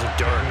bullets. That was a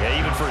dart. Yeah,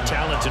 even for a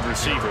talented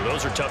receiver,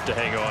 those are tough to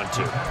hang on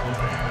to.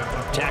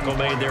 Tackle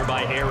made there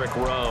by Eric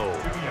Rowe.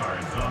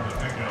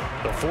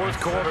 The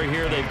 4th quarter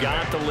here, they've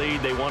got the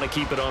lead. They want to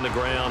keep it on the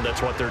ground.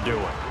 That's what they're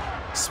doing.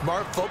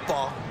 Smart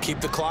football.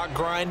 Keep the clock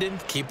grinding,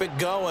 keep it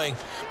going.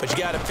 But you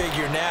got to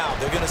figure now,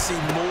 they're going to see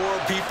more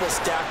people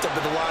stacked up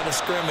at the line of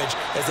scrimmage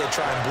as they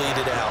try and bleed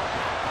it out.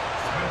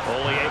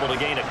 Only able to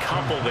gain a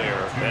couple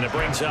there, and it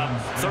brings up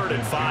 3rd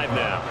and 5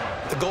 now.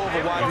 The goal of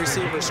a wide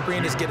receiver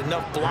screen is get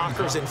enough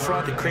blockers in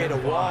front to create a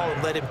wall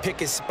and let him pick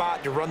his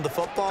spot to run the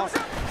football.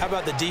 How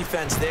about the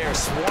defense there,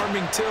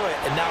 swarming to it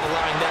and not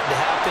allowing that to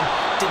happen,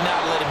 did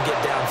not let him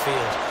get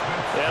downfield.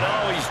 And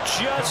oh, he's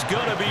just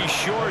going to be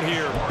short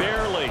here,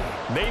 barely,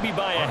 maybe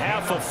by a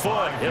half a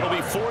foot. It'll be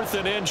 4th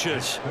and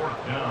inches.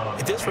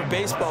 If this were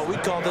baseball,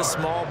 we'd call this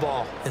small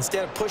ball.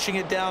 Instead of pushing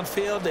it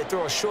downfield, they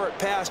throw a short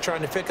pass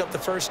trying to pick up the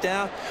first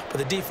down, but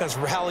the defense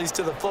rallies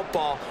to the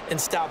football and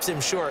stops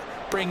him short,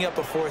 bringing up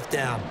a 4th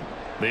down.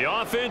 The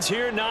offense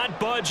here not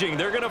budging.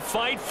 They're going to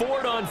fight for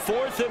it on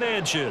 4th and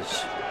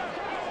inches.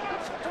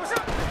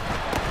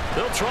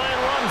 They'll try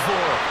and run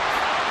for it.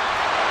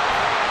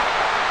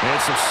 And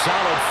some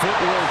solid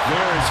footwork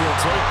there as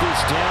he'll take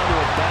this down to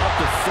about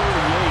the 48.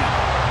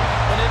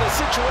 And in a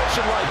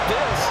situation like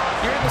this,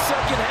 you're in the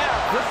second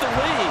half with the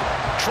lead,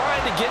 trying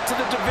to get to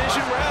the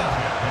division round.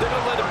 They're going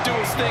to let him do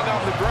his thing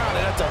on the ground,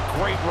 and that's a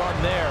great run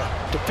there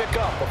to pick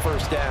up a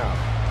first down.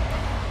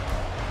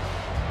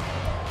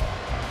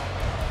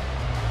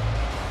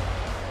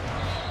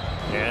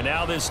 And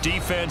now this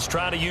defense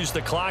trying to use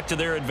the clock to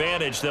their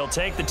advantage. They'll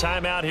take the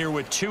timeout here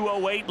with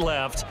 2:08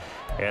 left.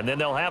 And then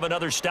they'll have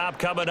another stop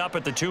coming up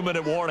at the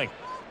 2-minute warning.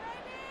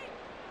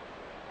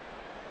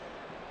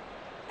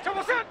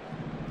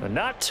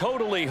 Not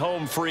totally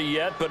home free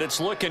yet, but it's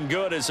looking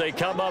good as they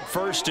come up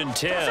 1st and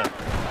 10.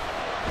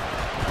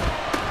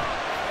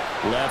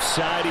 Left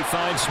side, he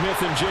finds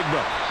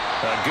Smith-Njigba.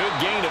 A good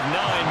gain of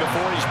 9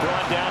 before he's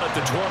brought down at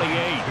the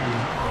 28.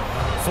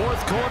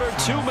 4th quarter,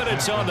 2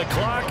 minutes on the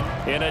clock,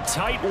 in a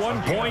tight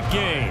 1-point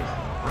game.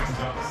 Brings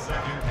up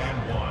 2nd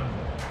and 1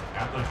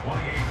 at the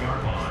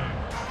 28-yard line.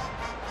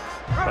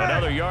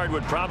 Another yard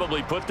would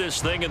probably put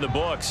this thing in the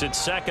books. It's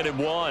 2nd and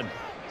 1.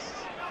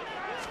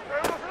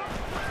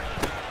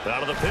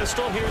 Out of the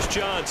pistol, here's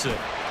Johnson.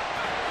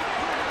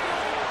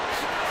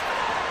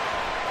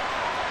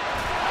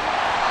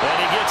 And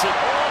he gets it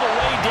all the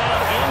way down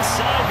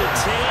inside the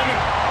 10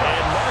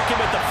 and mark him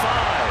at the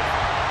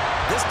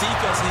 5. This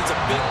defense needs a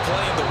big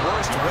play in the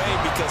worst way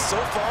because so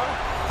far,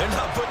 they're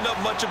not putting up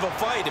much of a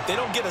fight. If they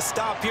don't get a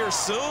stop here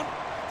soon,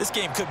 this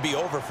game could be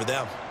over for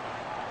them.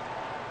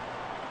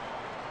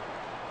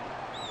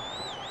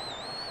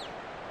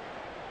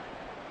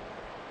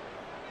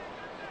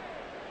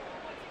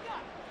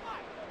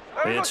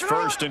 It's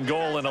 1st and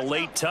goal, and a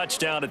late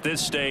touchdown at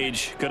this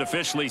stage could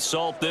officially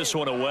salt this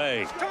one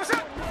away.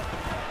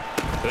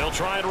 They'll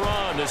try and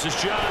run. This is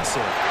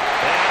Johnson.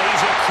 And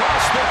he's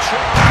across the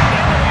chalk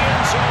into the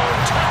end zone.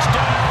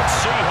 Touchdown,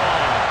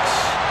 Seahawks.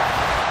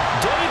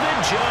 David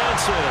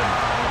Johnson,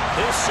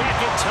 his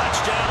 2nd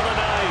touchdown of the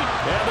night.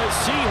 And the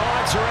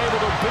Seahawks are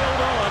able to build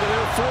on to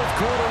their 4th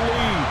quarter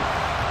lead.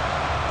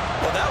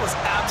 Well, that was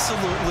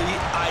absolutely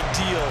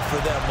ideal for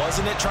them,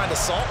 wasn't it? Trying to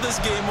salt this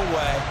game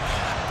away.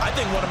 I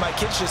think one of my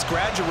kids just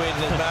graduated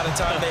in the amount of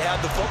time they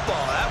had the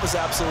football. That was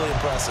absolutely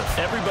impressive.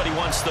 Everybody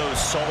wants those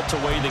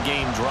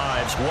salt-away-the-game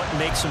drives. What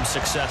makes them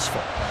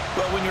successful?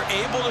 Well, when you're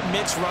able to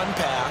mix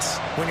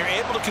run-pass, when you're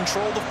able to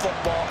control the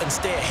football and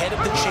stay ahead of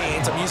the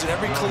chains, I'm using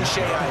every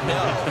cliche I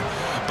know,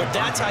 but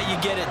that's how you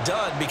get it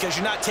done because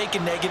you're not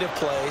taking negative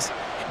plays,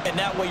 and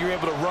that way you're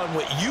able to run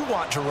what you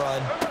want to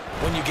run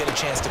when you get a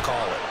chance to call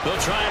it. They'll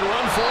try and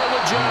run for it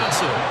with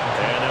Johnson.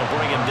 And they'll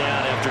bring him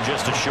down after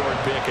just a short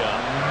pickup.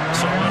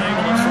 So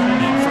unable to throw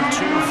it in for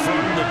 2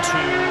 from the 2.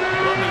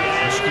 Let me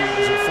ask you,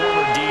 as a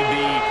former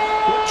DB,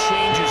 what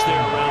changes there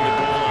around the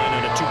goal line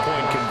in a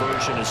 2-point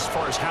conversion as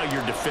far as how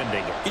you're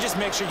defending it? You just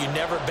make sure you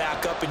never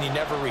back up and you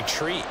never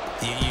retreat.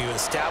 You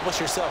establish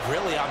yourself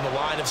really on the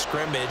line of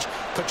scrimmage,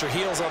 put your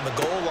heels on the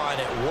goal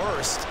line at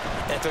worst,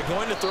 and if they're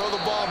going to throw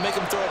the ball, make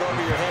them throw it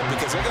over your head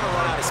because they're going to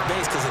run out of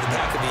space because of the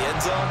back of the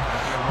end zone.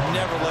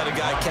 Never let a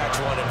guy catch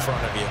one in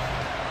front of you.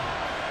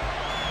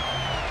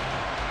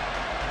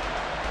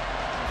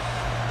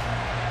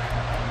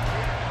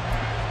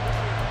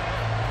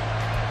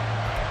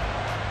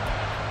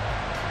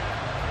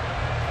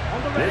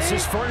 This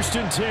is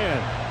 1st and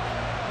 10.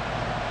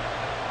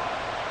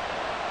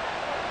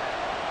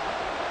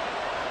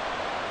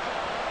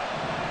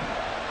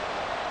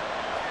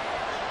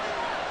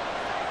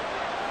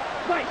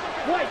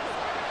 White.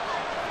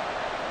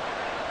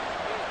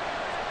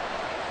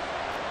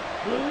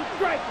 Blue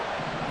striker.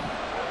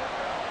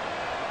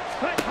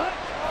 Cut.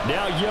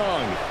 Now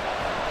Young.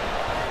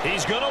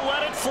 He's going to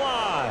let it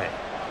fly.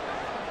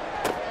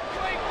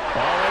 Oh,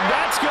 and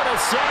that's going to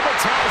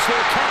sabotage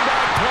their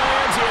comeback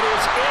plans. It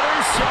is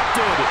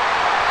intercepted.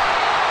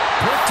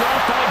 Picked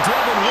off by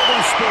Devin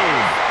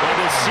Witherspoon. And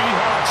the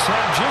Seahawks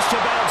have just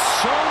about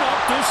sewn up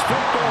this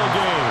football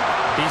game.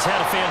 He's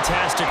had a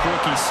fantastic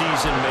rookie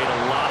season, made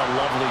a lot of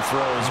lovely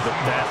throws, but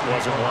that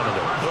wasn't one of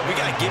them. Well, we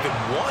got to give him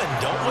one,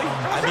 don't we?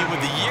 I mean, with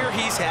the year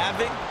he's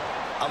having,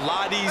 a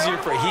lot easier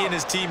for he and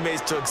his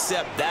teammates to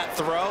accept that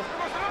throw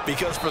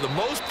because for the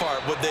most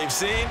part, what they've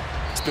seen,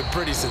 it's been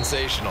pretty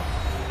sensational.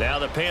 Now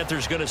the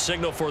Panthers going to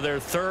signal for their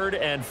 3rd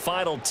and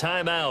final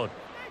timeout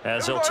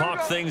as they'll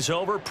talk things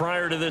over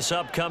prior to this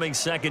upcoming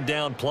 2nd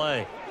down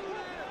play.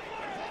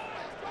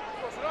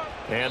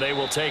 And they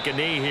will take a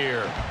knee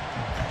here.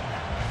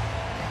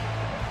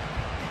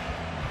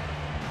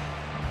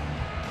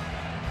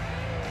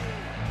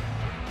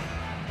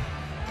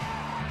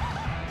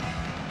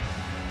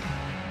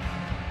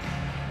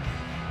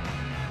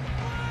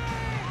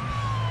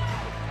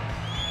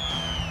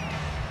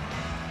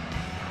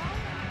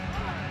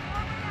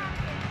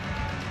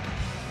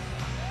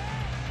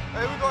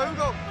 Here we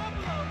go.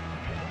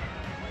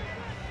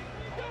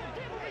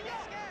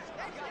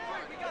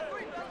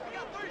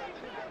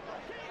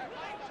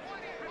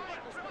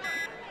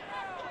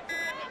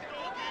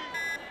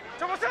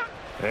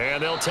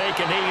 And they'll take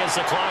a knee as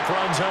the clock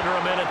runs under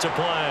a minute to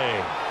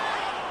play.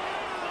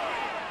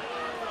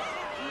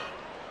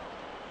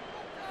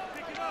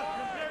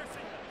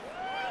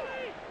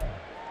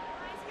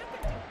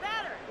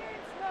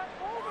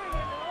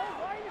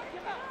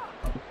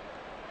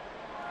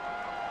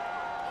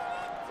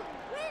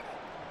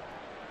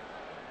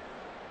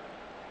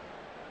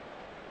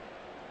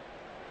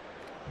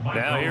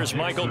 Now here's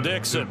Michael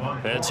Dixon.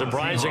 And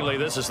surprisingly,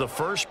 this is the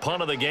first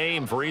punt of the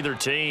game for either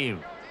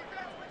team.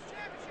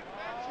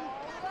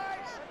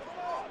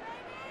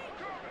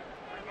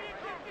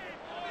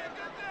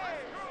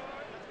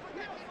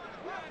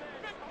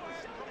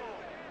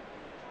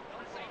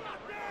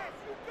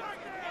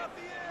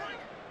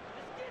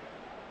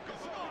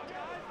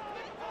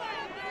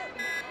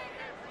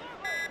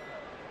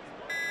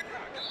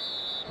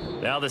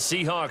 Now the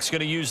Seahawks going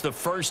to use the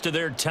first of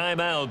their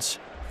timeouts.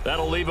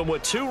 That'll leave them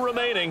with 2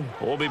 remaining.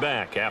 We'll be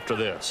back after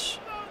this.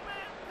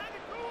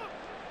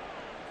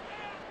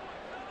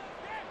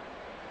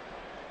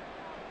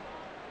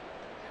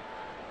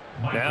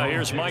 Now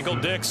here's Michael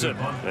Dixon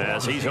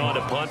as he's on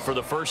to punt for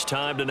the first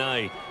time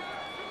tonight.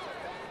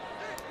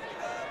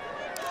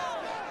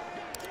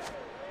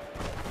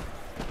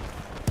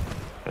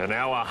 And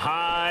now a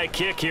high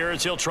kick here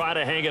as he'll try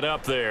to hang it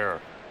up there.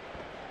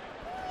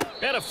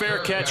 And a fair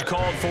catch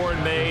called for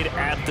and made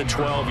at the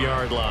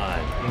 12-yard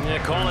line. They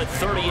call it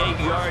 38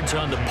 yards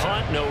on the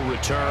punt, no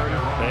return.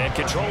 And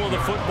control of the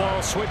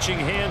football switching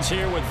hands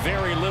here with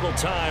very little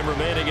time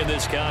remaining in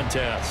this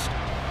contest.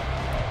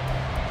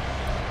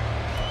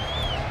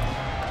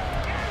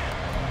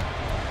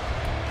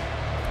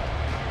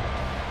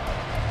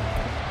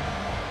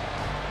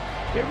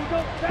 Here we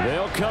go.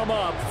 They'll come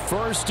up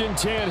 1st and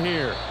 10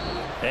 here.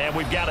 And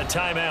we've got a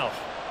timeout.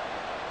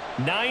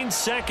 9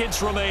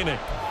 seconds remaining.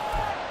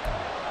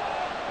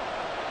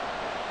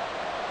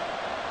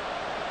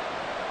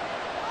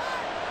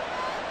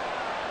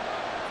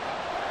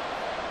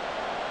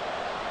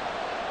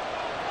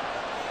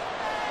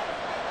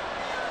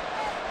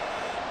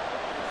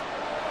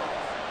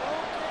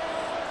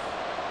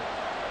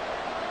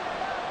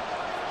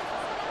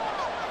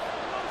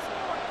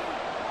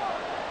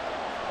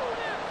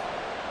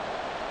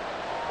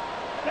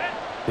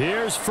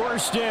 Here's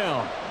 1st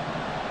down.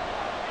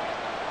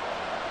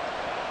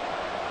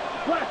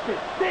 Plastic,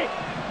 stick.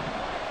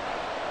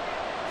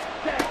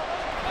 Set.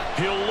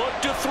 He'll look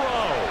to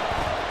throw.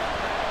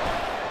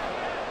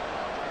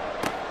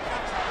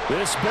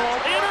 This ball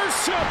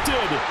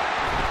intercepted.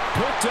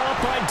 Picked up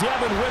by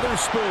Devin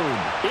Witherspoon.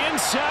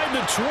 Inside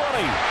the 20.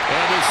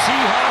 And the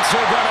Seahawks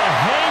are going to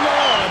hang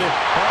on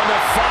the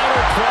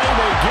final play.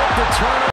 They get the turnover.